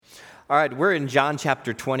All right, we're in John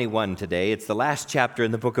chapter 21 today. It's the last chapter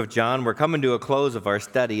in the book of John. We're coming to a close of our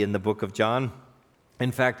study in the book of John.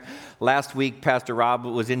 In fact, last week, Pastor Rob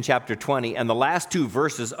was in chapter 20, and the last two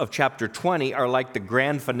verses of chapter 20 are like the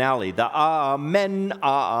grand finale, the Amen,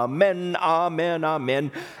 Amen, Amen,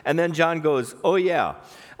 Amen. And then John goes, oh yeah.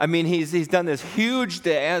 I mean, he's done this huge,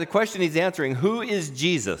 the question he's answering, who is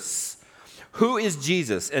Jesus? Who is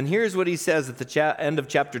Jesus? And here's what he says at the end of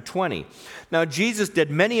chapter 20. Now, Jesus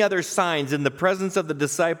did many other signs in the presence of the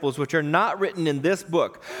disciples, which are not written in this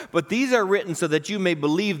book, but these are written so that you may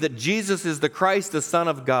believe that Jesus is the Christ, the Son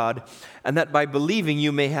of God, and that by believing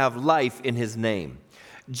you may have life in his name.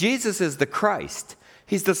 Jesus is the Christ.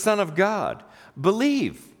 He's the Son of God.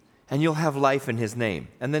 Believe, and you'll have life in his name.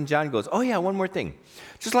 And then John goes, oh yeah, one more thing.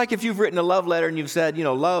 Just like if you've written a love letter and you've said,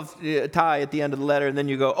 love tie at the end of the letter, and then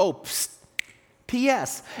you go, oh, psst.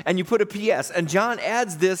 P.S. And you put a P.S. And John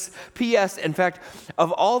adds this P.S. In fact,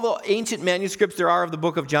 of all the ancient manuscripts there are of the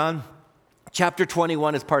book of John, chapter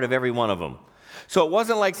 21 is part of every one of them. So it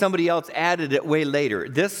wasn't like somebody else added it way later.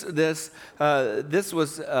 This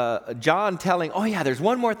was John telling, oh yeah, there's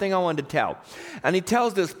one more thing I wanted to tell. And he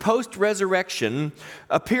tells this post-resurrection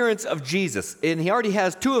appearance of Jesus. And he already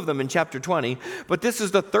has two of them in chapter 20, but this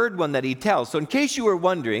is the third one that he tells. So in case you were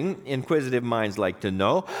wondering, inquisitive minds like to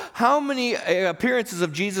know, how many appearances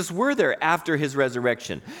of Jesus were there after his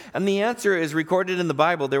resurrection? And the answer is recorded in the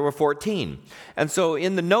Bible, there were 14. And so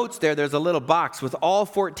in the notes there's a little box with all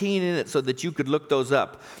 14 in it so that you could look those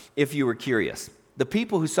up if you were curious. The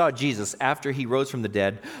people who saw Jesus after he rose from the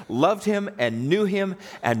dead loved him and knew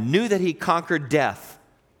that he conquered death.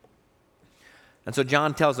 And so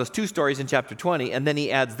John tells us two stories in chapter 20, and then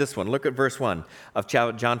he adds this one. Look at verse 1 of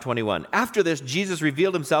John 21. After this, Jesus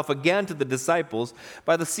revealed himself again to the disciples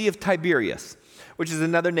by the Sea of Tiberias, which is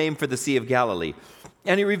another name for the Sea of Galilee.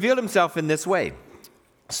 And he revealed himself in this way.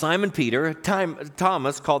 Simon Peter,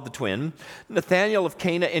 Thomas called the twin, Nathanael of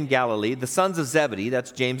Cana in Galilee, the sons of Zebedee,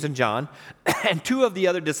 that's James and John, and two of the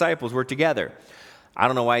other disciples were together. I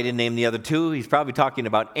don't know why he didn't name the other two. He's probably talking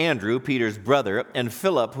about Andrew, Peter's brother, and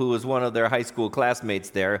Philip, who was one of their high school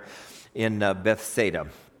classmates there in Bethsaida.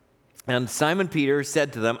 And Simon Peter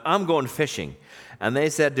said to them, I'm going fishing. And they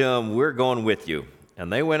said to him, we're going with you.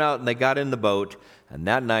 And they went out and they got in the boat, and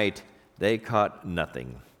that night they caught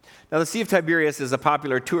nothing. Now, the Sea of Tiberias is a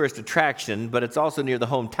popular tourist attraction, but it's also near the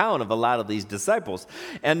hometown of a lot of these disciples.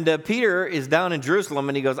 And Peter is down in Jerusalem,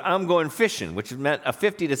 and he goes, I'm going fishing, which meant a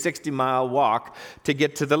 50 to 60-mile walk to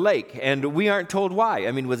get to the lake. And we aren't told why.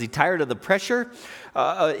 I mean, was he tired of the pressure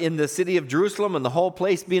in the city of Jerusalem and the whole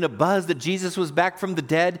place being abuzz that Jesus was back from the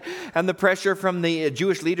dead and the pressure from the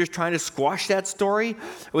Jewish leaders trying to squash that story?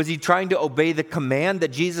 Was he trying to obey the command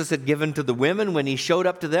that Jesus had given to the women when he showed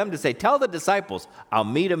up to them to say, tell the disciples, I'll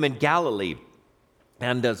meet them in Galilee?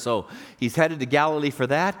 And so he's headed to Galilee for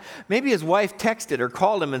that. Maybe his wife texted or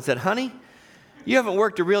called him and said, honey, you haven't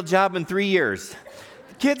worked a real job in 3 years.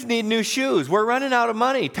 The kids need new shoes. We're running out of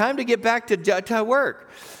money. Time to get back to work.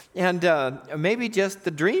 And maybe just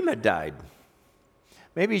the dream had died.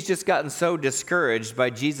 Maybe he's just gotten so discouraged by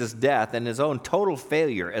Jesus' death and his own total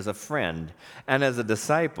failure as a friend and as a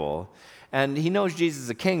disciple. And he knows Jesus is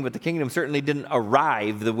a king, but the kingdom certainly didn't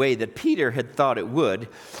arrive the way that Peter had thought it would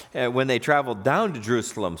when they traveled down to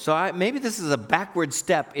Jerusalem. So maybe this is a backward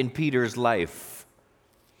step in Peter's life.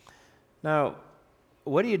 Now,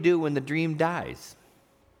 what do you do when the dream dies?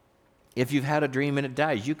 If you've had a dream and it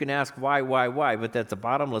dies, you can ask why, but that's a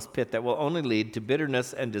bottomless pit that will only lead to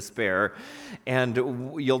bitterness and despair, and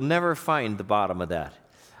you'll never find the bottom of that.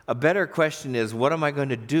 A better question is, what am I going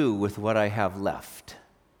to do with what I have left?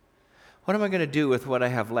 What am I going to do with what I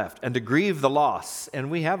have left? And to grieve the loss,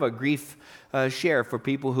 and we have a grief share for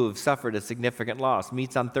people who have suffered a significant loss,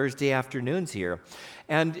 meets on Thursday afternoons here.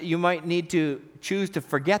 And you might need to choose to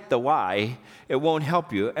forget the why, it won't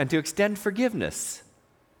help you, and to extend forgiveness,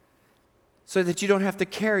 so that you don't have to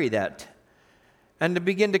carry that, and to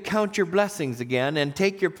begin to count your blessings again and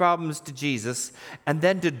take your problems to Jesus, and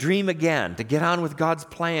then to dream again, to get on with God's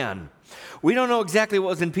plan. We don't know exactly what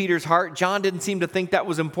was in Peter's heart. John didn't seem to think that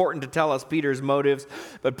was important to tell us Peter's motives,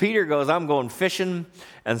 but Peter goes, I'm going fishing,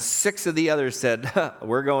 and 6 of the others said,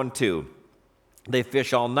 we're going too. They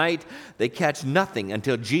fish all night. They catch nothing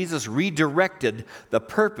until Jesus redirected the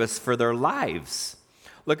purpose for their lives.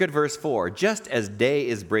 Look at verse 4. Just as day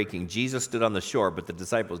is breaking, Jesus stood on the shore, but the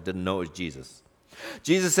disciples didn't know it was Jesus.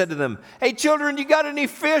 Jesus said to them, hey, children, you got any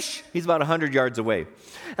fish? He's about 100 yards away.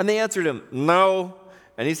 And they answered him, no.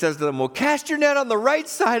 And he says to them, well, cast your net on the right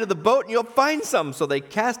side of the boat and you'll find some. So they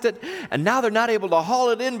cast it, and now they're not able to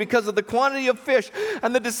haul it in because of the quantity of fish.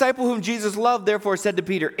 And the disciple whom Jesus loved therefore said to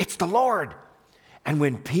Peter, it's the Lord. And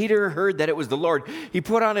when Peter heard that it was the Lord, he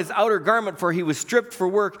put on his outer garment, for he was stripped for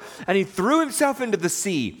work, and he threw himself into the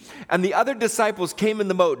sea. And the other disciples came in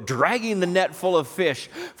the boat, dragging the net full of fish,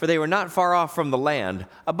 for they were not far off from the land,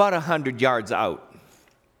 about 100 yards out.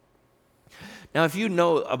 Now, if you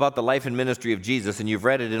know about the life and ministry of Jesus, and you've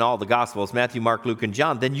read it in all the Gospels, Matthew, Mark, Luke, and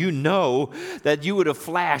John, then you know that you would have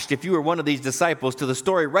flashed, if you were one of these disciples, to the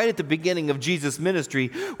story right at the beginning of Jesus' ministry,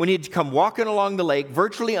 when he'd come walking along the lake,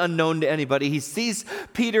 virtually unknown to anybody. He sees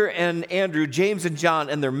Peter and Andrew, James and John,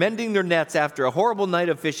 and they're mending their nets after a horrible night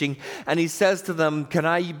of fishing, and he says to them, "Can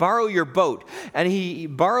I borrow your boat?" And he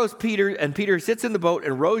borrows Peter, and Peter sits in the boat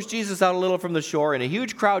and rows Jesus out a little from the shore, and a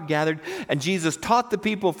huge crowd gathered, and Jesus taught the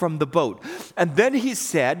people from the boat. And then he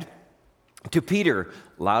said to Peter,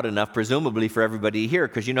 loud enough presumably for everybody to hear,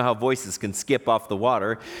 because you know how voices can skip off the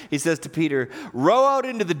water. He says to Peter, "Row out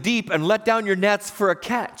into the deep and let down your nets for a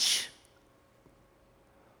catch."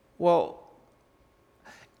 Well,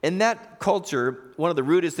 in that culture, one of the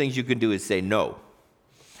rudest things you can do is say no.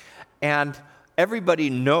 And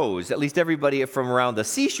everybody knows, at least everybody from around the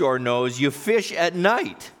seashore knows, you fish at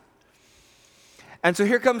night. And so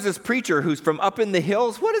here comes this preacher who's from up in the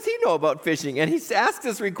hills. What does he know about fishing? And he asks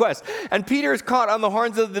this request. And Peter is caught on the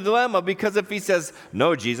horns of the dilemma, because if he says,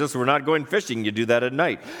 "No, Jesus, we're not going fishing. You do that at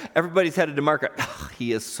night," everybody's headed to market.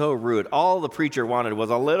 He is so rude. All the preacher wanted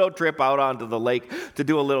was a little trip out onto the lake to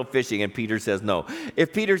do a little fishing, and Peter says no.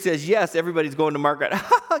 If Peter says yes, everybody's going to market.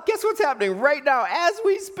 Guess what's happening right now as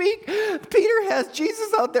we speak? Peter has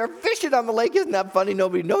Jesus out there fishing on the lake. Isn't that funny?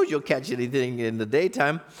 Nobody knows you'll catch anything in the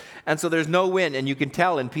daytime. And so there's no wind, and you can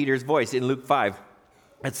tell in Peter's voice in Luke 5.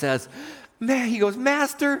 It says, "Man," he goes,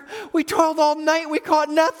 "Master, we toiled all night, we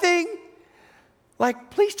caught nothing."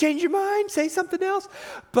 Like, please change your mind, say something else.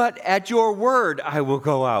 "But at your word, I will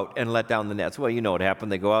go out and let down the nets." Well, you know what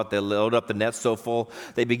happened. They go out, they load up the nets so full,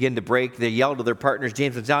 they begin to break. They yell to their partners,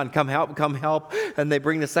 James and John, "Come help, come help." And they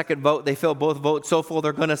bring the second boat. They fill both boats so full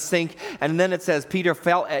they're going to sink. And then it says Peter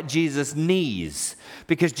fell at Jesus' knees,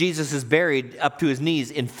 because Jesus is buried up to his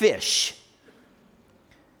knees in fish.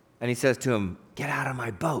 And he says to him, "Get out of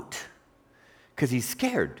my boat," because he's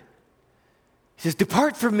scared. He says,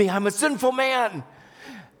 "Depart from me, I'm a sinful man."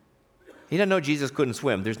 He didn't know Jesus couldn't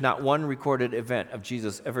swim. There's not one recorded event of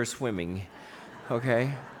Jesus ever swimming,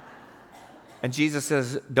 okay? And Jesus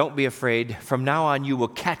says, "Don't be afraid. From now on, you will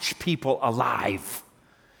catch people alive.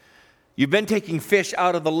 You've been taking fish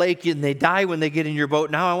out of the lake, and they die when they get in your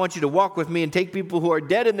boat. Now I want you to walk with me and take people who are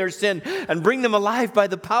dead in their sin and bring them alive by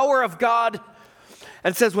the power of God."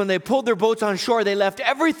 And says when they pulled their boats on shore, they left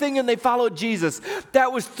everything and they followed Jesus.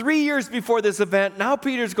 That was 3 years before this event. Now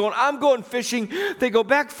Peter's going, "I'm going fishing." They go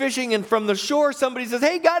back fishing, and from the shore, somebody says,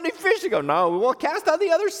 "Hey, got any fish?" They go, "No, we'll cast on the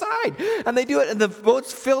other side." And they do it, and the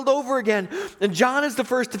boat's filled over again. And John is the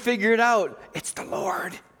first to figure it out. It's the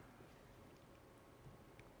Lord.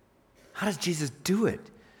 How does Jesus do it?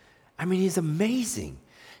 I mean, he's amazing.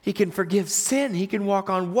 He can forgive sin. He can walk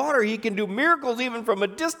on water. He can do miracles even from a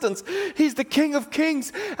distance. He's the King of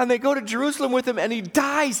Kings. And they go to Jerusalem with him, and he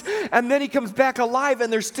dies. And then he comes back alive,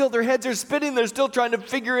 and their heads are spinning. They're still trying to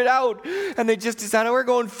figure it out. And they just decide, "We're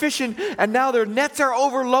going fishing." And now their nets are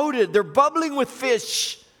overloaded. They're bubbling with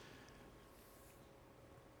fish.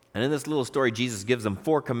 And in this little story, Jesus gives them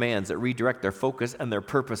 4 commands that redirect their focus and their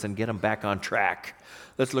purpose and get them back on track.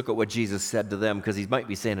 Let's look at what Jesus said to them, because he might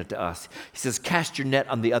be saying it to us. He says, "Cast your net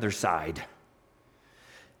on the other side."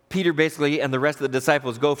 Peter basically and the rest of the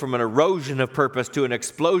disciples go from an erosion of purpose to an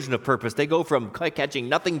explosion of purpose. They go from catching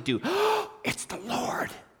nothing to, "It's the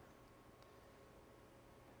Lord."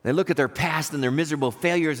 They look at their past and their miserable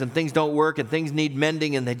failures, and things don't work, and things need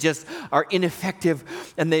mending, and they just are ineffective,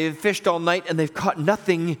 and they've fished all night and they've caught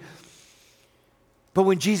nothing. But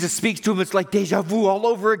when Jesus speaks to them, it's like deja vu all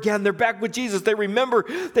over again. They're back with Jesus. They remember.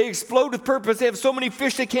 They explode with purpose. They have so many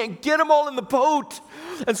fish they can't get them all in the boat.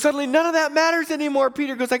 And suddenly none of that matters anymore.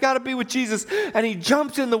 Peter goes, "I got to be with Jesus." And he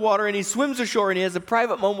jumps in the water and he swims ashore, and he has a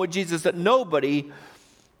private moment with Jesus that nobody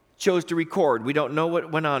chose to record. We don't know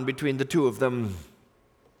what went on between the two of them.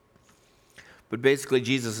 But basically,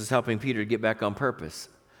 Jesus is helping Peter to get back on purpose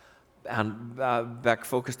and back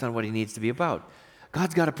focused on what he needs to be about.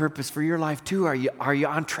 God's got a purpose for your life too. Are you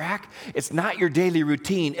on track? It's not your daily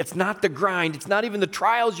routine. It's not the grind. It's not even the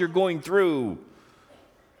trials you're going through.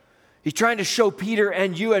 He's trying to show Peter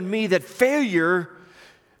and you and me that failure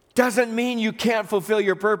doesn't mean you can't fulfill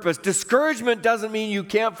your purpose. Discouragement doesn't mean you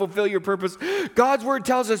can't fulfill your purpose. God's word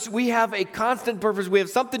tells us we have a constant purpose. We have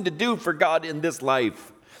something to do for God in this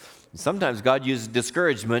life. Sometimes God uses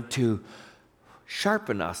discouragement to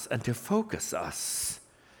sharpen us and to focus us,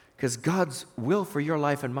 Because God's will for your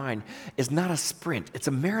life and mine is not a sprint. It's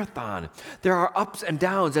a marathon. There are ups and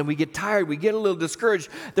downs, and we get tired. We get a little discouraged.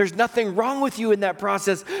 There's nothing wrong with you in that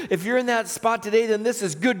process. If you're in that spot today, then this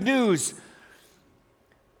is good news.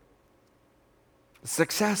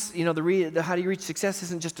 Success, how do you reach success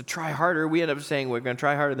isn't just to try harder. We end up saying we're going to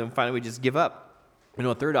try harder, then finally we just give up.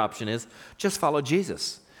 A third option is just follow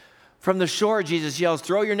Jesus. From the shore, Jesus yells,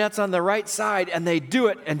 throw your nets on the right side, and they do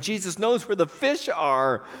it, and Jesus knows where the fish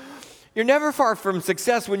are. You're never far from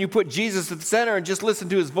success when you put Jesus at the center and just listen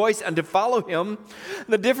to his voice and to follow him.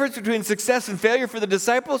 The difference between success and failure for the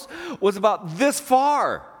disciples was about this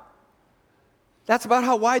far. That's about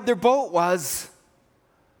how wide their boat was.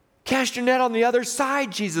 Cast your net on the other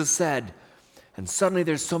side, Jesus said. And suddenly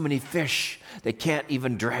there's so many fish, they can't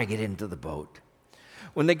even drag it into the boat.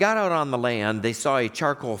 When they got out on the land, they saw a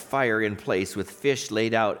charcoal fire in place with fish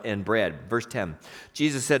laid out and bread. Verse 10,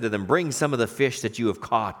 Jesus said to them, bring some of the fish that you have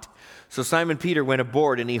caught. So Simon Peter went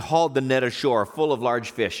aboard and he hauled the net ashore full of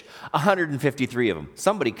large fish, 153 of them.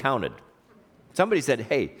 Somebody counted. Somebody said,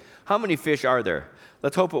 hey, how many fish are there?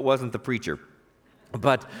 Let's hope it wasn't the preacher.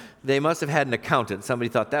 But they must have had an accountant. Somebody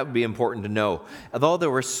thought that would be important to know. Although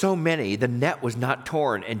there were so many, the net was not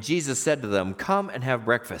torn. And Jesus said to them, come and have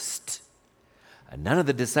breakfast. And none of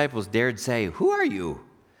the disciples dared say, who are you?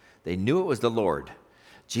 They knew it was the Lord.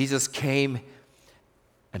 Jesus came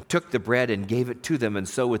and took the bread and gave it to them, and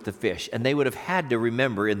so with the fish. And they would have had to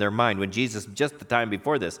remember in their mind when Jesus, just the time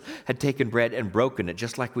before this, had taken bread and broken it,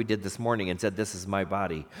 just like we did this morning, and said, this is my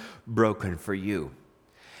body, broken for you.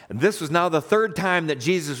 And this was now the third time that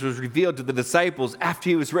Jesus was revealed to the disciples after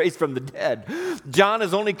he was raised from the dead. John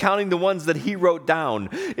is only counting the ones that he wrote down.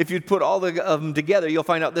 If you put all of them together, you'll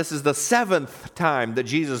find out this is the seventh time that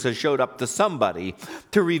Jesus has showed up to somebody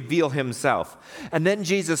to reveal himself. And then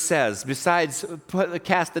Jesus says, besides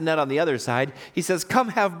cast the net on the other side, he says, come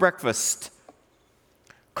have breakfast.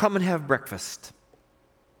 Come and have breakfast.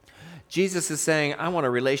 Jesus is saying, I want a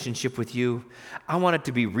relationship with you. I want it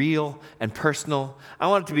to be real and personal. I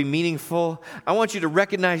want it to be meaningful. I want you to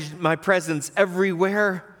recognize my presence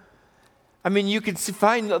everywhere. I mean, you can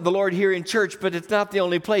find the Lord here in church, but it's not the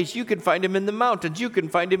only place. You can find him in the mountains. You can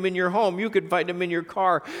find him in your home. You can find him in your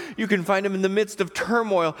car. You can find him in the midst of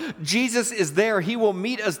turmoil. Jesus is there. He will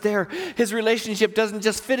meet us there. His relationship doesn't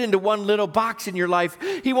just fit into one little box in your life.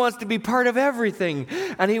 He wants to be part of everything,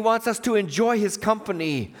 and he wants us to enjoy his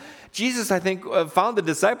company. Jesus, I think, found the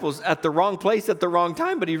disciples at the wrong place at the wrong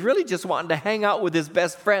time, but he really just wanted to hang out with his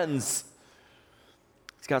best friends.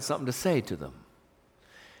 He's got something to say to them.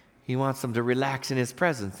 He wants them to relax in his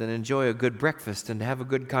presence and enjoy a good breakfast and have a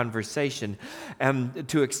good conversation and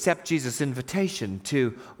to accept Jesus' invitation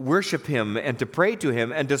to worship him and to pray to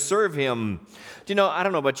him and to serve him. Do you know, I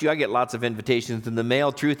don't know about you, I get lots of invitations in the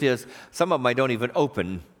mail. Truth is, some of them I don't even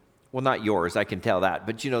open. Well, not yours, I can tell that.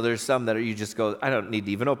 But, there's some that you just go, I don't need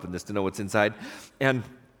to even open this to know what's inside. And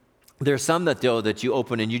there's some that you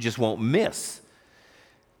open and you just won't miss.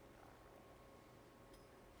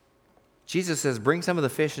 Jesus says, bring some of the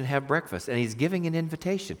fish and have breakfast. And he's giving an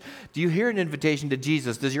invitation. Do you hear an invitation to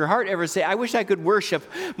Jesus? Does your heart ever say, I wish I could worship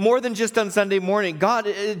more than just on Sunday morning? God,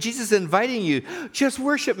 Jesus is inviting you. Just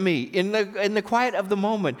worship me in the quiet of the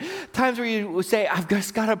moment. Times where you say, I've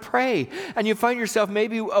just got to pray. And you find yourself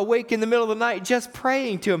maybe awake in the middle of the night just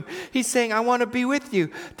praying to him. He's saying, I want to be with you.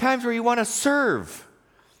 Times where you want to serve.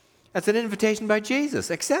 That's an invitation by Jesus.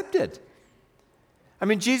 Accept it. I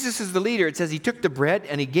mean, Jesus is the leader. It says he took the bread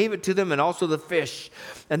and he gave it to them and also the fish.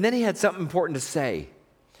 And then he had something important to say.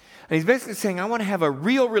 And he's basically saying, I want to have a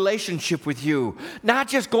real relationship with you. Not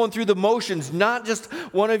just going through the motions, not just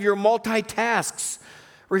one of your multitasks.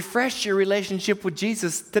 Refresh your relationship with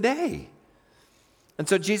Jesus today. And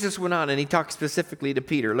so Jesus went on and he talked specifically to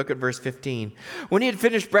Peter. Look at verse 15. When he had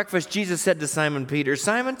finished breakfast, Jesus said to Simon Peter,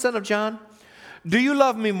 Simon, son of John, do you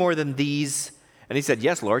love me more than these? And he said,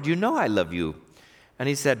 yes, Lord, you know I love you. And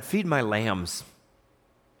he said, feed my lambs.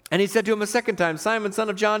 And he said to him a second time, Simon, son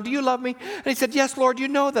of John, do you love me? And he said, yes, Lord, you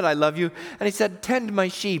know that I love you. And he said, tend my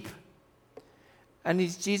sheep. And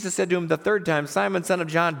Jesus said to him the third time, Simon, son of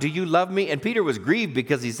John, do you love me? And Peter was grieved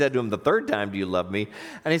because he said to him the third time, do you love me?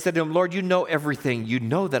 And he said to him, Lord, you know everything. You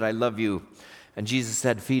know that I love you. And Jesus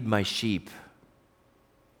said, feed my sheep.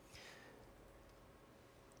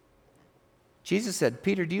 Jesus said,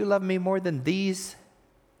 Peter, do you love me more than these?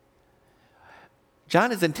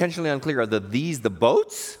 John is intentionally unclear. Are these the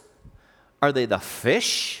boats? Are they the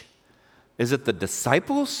fish? Is it the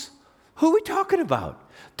disciples? Who are we talking about?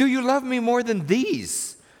 Do you love me more than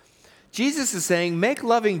these? Jesus is saying, make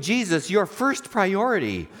loving Jesus your first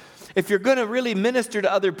priority. If you're going to really minister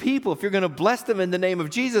to other people, if you're going to bless them in the name of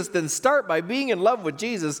Jesus, then start by being in love with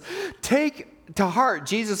Jesus. Take to heart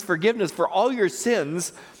Jesus' forgiveness for all your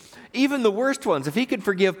sins, even the worst ones. If he could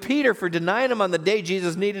forgive Peter for denying him on the day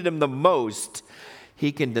Jesus needed him the most,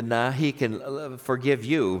 he can forgive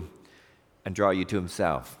you and draw you to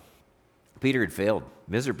himself. Peter had failed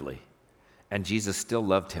miserably, and Jesus still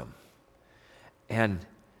loved him. And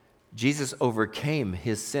Jesus overcame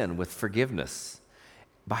his sin with forgiveness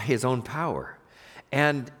by his own power.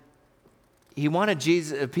 And he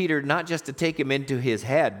wanted Peter not just to take him into his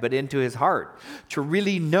head, but into his heart, to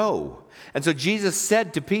really know. And so Jesus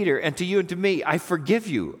said to Peter and to you and to me, I forgive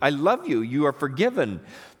you. I love you. You are forgiven.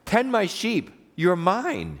 Tend my sheep. You're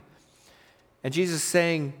mine. And Jesus is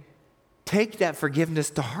saying, take that forgiveness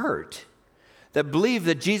to heart. That believe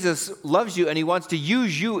that Jesus loves you and he wants to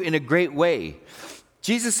use you in a great way.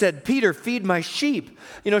 Jesus said, Peter, feed my sheep.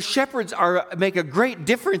 You know, shepherds make a great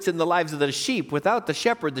difference in the lives of the sheep. Without the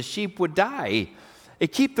shepherd, the sheep would die.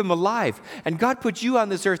 It keeps them alive. And God put you on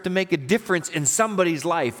this earth to make a difference in somebody's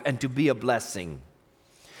life and to be a blessing.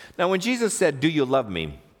 Now, when Jesus said, do you love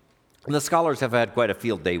me? And the scholars have had quite a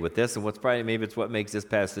field day with this, and maybe it's what makes this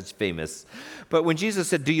passage famous. But when Jesus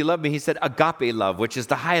said, do you love me? He said, agape love, which is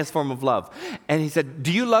the highest form of love. And he said,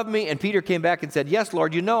 do you love me? And Peter came back and said, yes,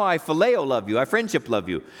 Lord, you know I phileo love you, I friendship love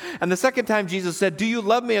you. And the second time Jesus said, do you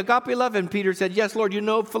love me, agape love? And Peter said, yes, Lord, you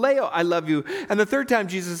know phileo, I love you. And the third time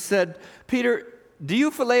Jesus said, Peter, do you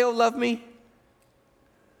phileo love me?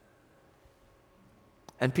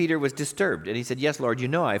 And Peter was disturbed, and he said, yes, Lord, you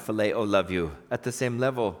know I phileo love you at the same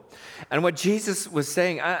level. And what Jesus was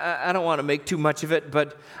saying, I don't want to make too much of it,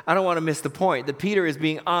 but I don't want to miss the point that Peter is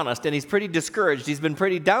being honest, and he's pretty discouraged. He's been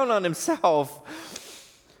pretty down on himself.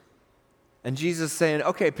 And Jesus saying,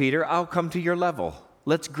 okay, Peter, I'll come to your level.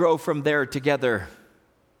 Let's grow from there together.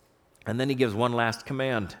 And then he gives one last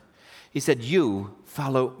command. He said, you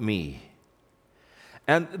follow me.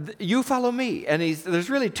 And you follow me. And there's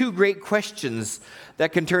really two great questions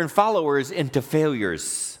that can turn followers into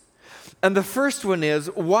failures. And the first one is,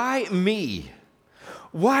 why me?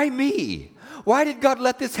 Why me? Why did God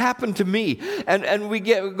let this happen to me? And we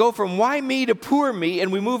go from why me to poor me,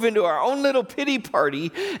 and we move into our own little pity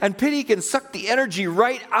party, and pity can suck the energy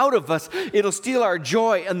right out of us. It'll steal our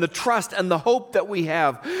joy and the trust and the hope that we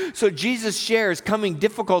have. So Jesus shares coming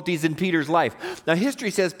difficulties in Peter's life. Now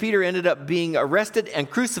history says Peter ended up being arrested and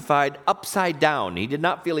crucified upside down. He did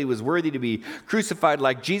not feel he was worthy to be crucified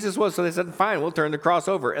like Jesus was, so they said, fine, we'll turn the cross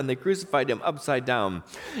over, and they crucified him upside down.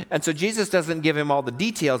 And so Jesus doesn't give him all the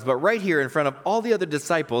details, but right here in front of all the other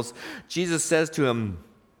disciples, Jesus says to him,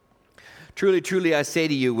 truly, truly, I say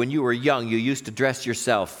to you, when you were young, you used to dress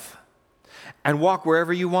yourself and walk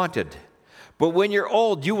wherever you wanted. But when you're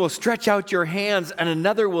old, you will stretch out your hands, and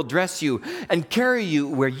another will dress you and carry you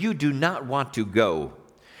where you do not want to go.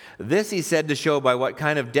 This he said to show by what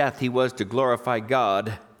kind of death he was to glorify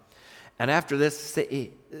God. And after this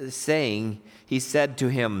saying, he said to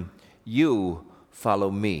him, you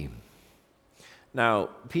follow me. Now,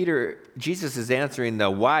 Jesus is answering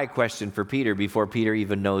the why question for Peter before Peter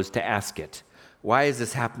even knows to ask it. Why is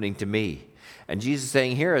this happening to me? And Jesus is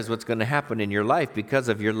saying, here is what's going to happen in your life because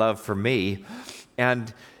of your love for me.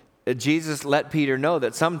 And Jesus let Peter know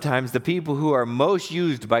that sometimes the people who are most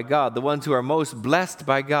used by God, the ones who are most blessed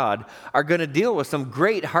by God, are going to deal with some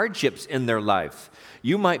great hardships in their life.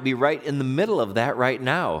 You might be right in the middle of that right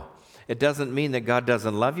now. It doesn't mean that God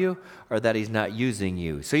doesn't love you or that he's not using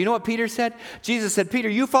you. So you know what Peter said? Jesus said, Peter,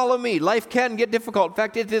 you follow me. Life can get difficult. In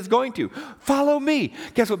fact, it is going to. Follow me.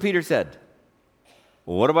 Guess what Peter said?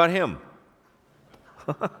 Well, what about him?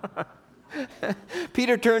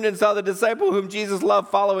 Peter turned and saw the disciple whom Jesus loved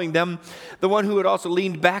following them, the one who had also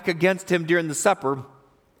leaned back against him during the supper,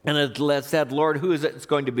 and had said, Lord, who is it that's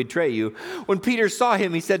going to betray you? When Peter saw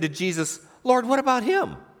him, he said to Jesus, Lord, what about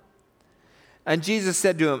him? And Jesus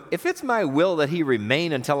said to him, if it's my will that he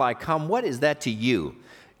remain until I come, what is that to you?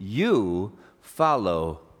 You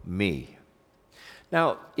follow me.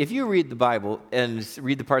 Now, if you read the Bible and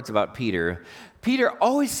read the parts about Peter, Peter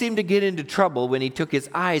always seemed to get into trouble when he took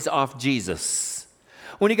his eyes off Jesus.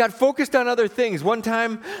 When he got focused on other things. One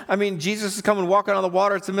time, Jesus is coming walking on the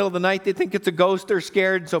water. It's the middle of the night. They think it's a ghost. They're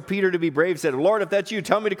scared. So Peter, to be brave, said, Lord, if that's you,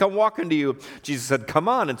 tell me to come walk into you. Jesus said, come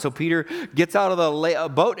on. And so Peter gets out of the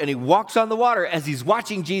boat and he walks on the water as he's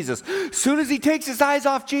watching Jesus. As soon as he takes his eyes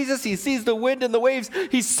off Jesus, he sees the wind and the waves.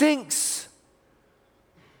 He sinks.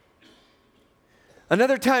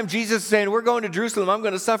 Another time, Jesus is saying, we're going to Jerusalem, I'm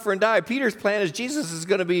going to suffer and die. Peter's plan is Jesus is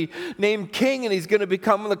going to be named king and he's going to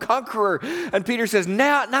become the conqueror. And Peter says,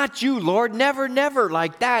 not you, Lord, never, never,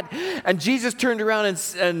 like that. And Jesus turned around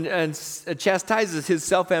and chastises his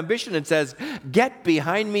self-ambition and says, get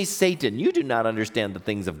behind me, Satan. You do not understand the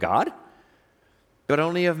things of God, but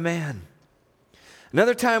only of man.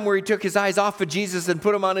 Another time where he took his eyes off of Jesus and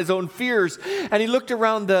put him on his own fears. And he looked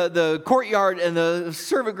around the courtyard and the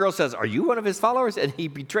servant girl says, are you one of his followers? And he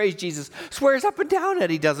betrays Jesus, swears up and down that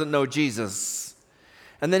he doesn't know Jesus.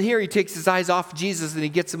 And then here he takes his eyes off Jesus and he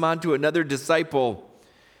gets him onto another disciple.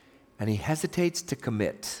 And he hesitates to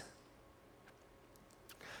commit.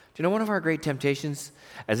 Do you know one of our great temptations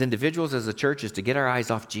as individuals, as a church, is to get our eyes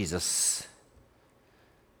off Jesus?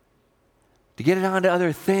 To get it onto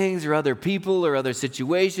other things or other people or other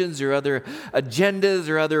situations or other agendas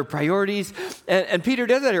or other priorities. And Peter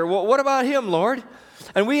does that here. Well, what about him, Lord?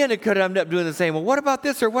 And we could end up doing the same. Well, what about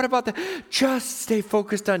this or what about that? Just stay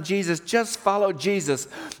focused on Jesus. Just follow Jesus.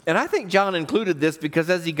 And I think John included this because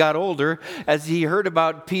as he got older, as he heard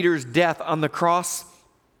about Peter's death on the cross,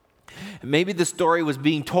 maybe the story was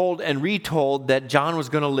being told and retold that John was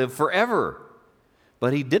going to live forever.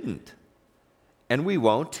 But he didn't. And we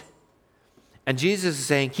won't. And Jesus is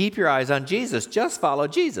saying, keep your eyes on Jesus. Just follow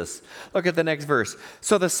Jesus. Look at the next verse.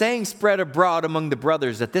 So the saying spread abroad among the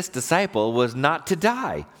brothers that this disciple was not to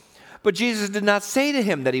die. But Jesus did not say to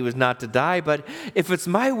him that he was not to die, but if it's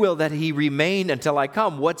my will that he remain until I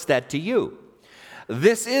come, what's that to you?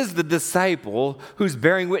 This is the disciple who's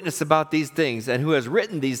bearing witness about these things and who has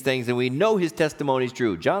written these things, and we know his testimony is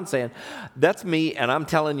true. John's saying, that's me, and I'm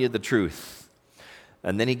telling you the truth.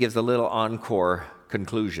 And then he gives a little encore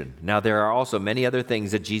conclusion. Now, there are also many other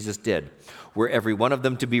things that Jesus did. Were every one of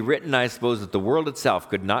them to be written, I suppose that the world itself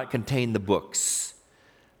could not contain the books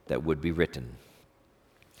that would be written.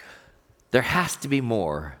 There has to be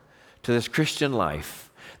more to this Christian life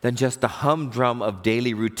than just a humdrum of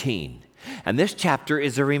daily routine. And this chapter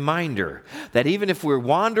is a reminder that even if we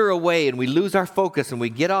wander away and we lose our focus and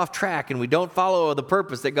we get off track and we don't follow the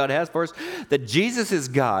purpose that God has for us, that Jesus is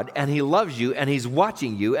God and he loves you and he's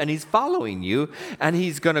watching you and he's following you and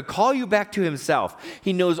he's going to call you back to himself.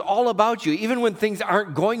 He knows all about you, even when things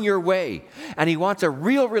aren't going your way, and he wants a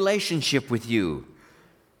real relationship with you.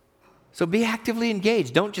 So be actively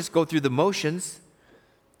engaged. Don't just go through the motions.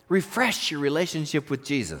 Refresh your relationship with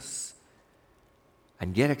Jesus.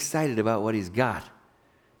 And get excited about what he's got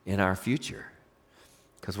in our future.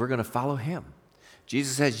 Because we're going to follow him.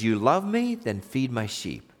 Jesus says, you love me, then feed my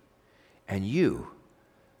sheep. And you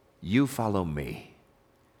follow me.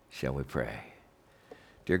 Shall we pray?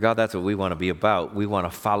 Dear God, that's what we want to be about. We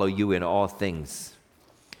want to follow you in all things.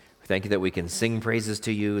 Thank you that we can sing praises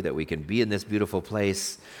to you, that we can be in this beautiful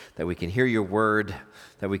place, that we can hear your word,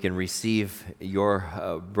 that we can receive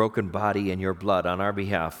your broken body and your blood on our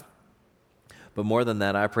behalf. But more than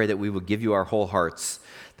that, I pray that we will give you our whole hearts,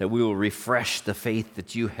 that we will refresh the faith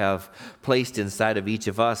that you have placed inside of each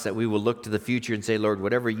of us, that we will look to the future and say, Lord,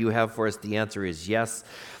 whatever you have for us, the answer is yes,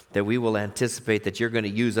 that we will anticipate that you're going to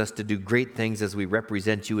use us to do great things as we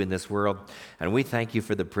represent you in this world, and we thank you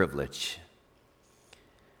for the privilege.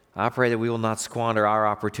 I pray that we will not squander our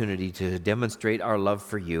opportunity to demonstrate our love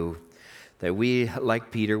for you, that we,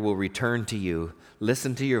 like Peter, will return to you,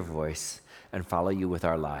 listen to your voice, and follow you with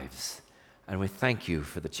our lives. And we thank you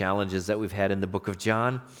for the challenges that we've had in the book of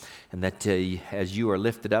John, and that as you are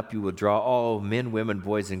lifted up, you will draw all men, women,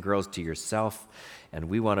 boys, and girls to yourself. And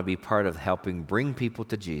we want to be part of helping bring people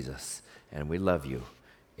to Jesus. And we love you.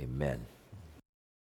 Amen.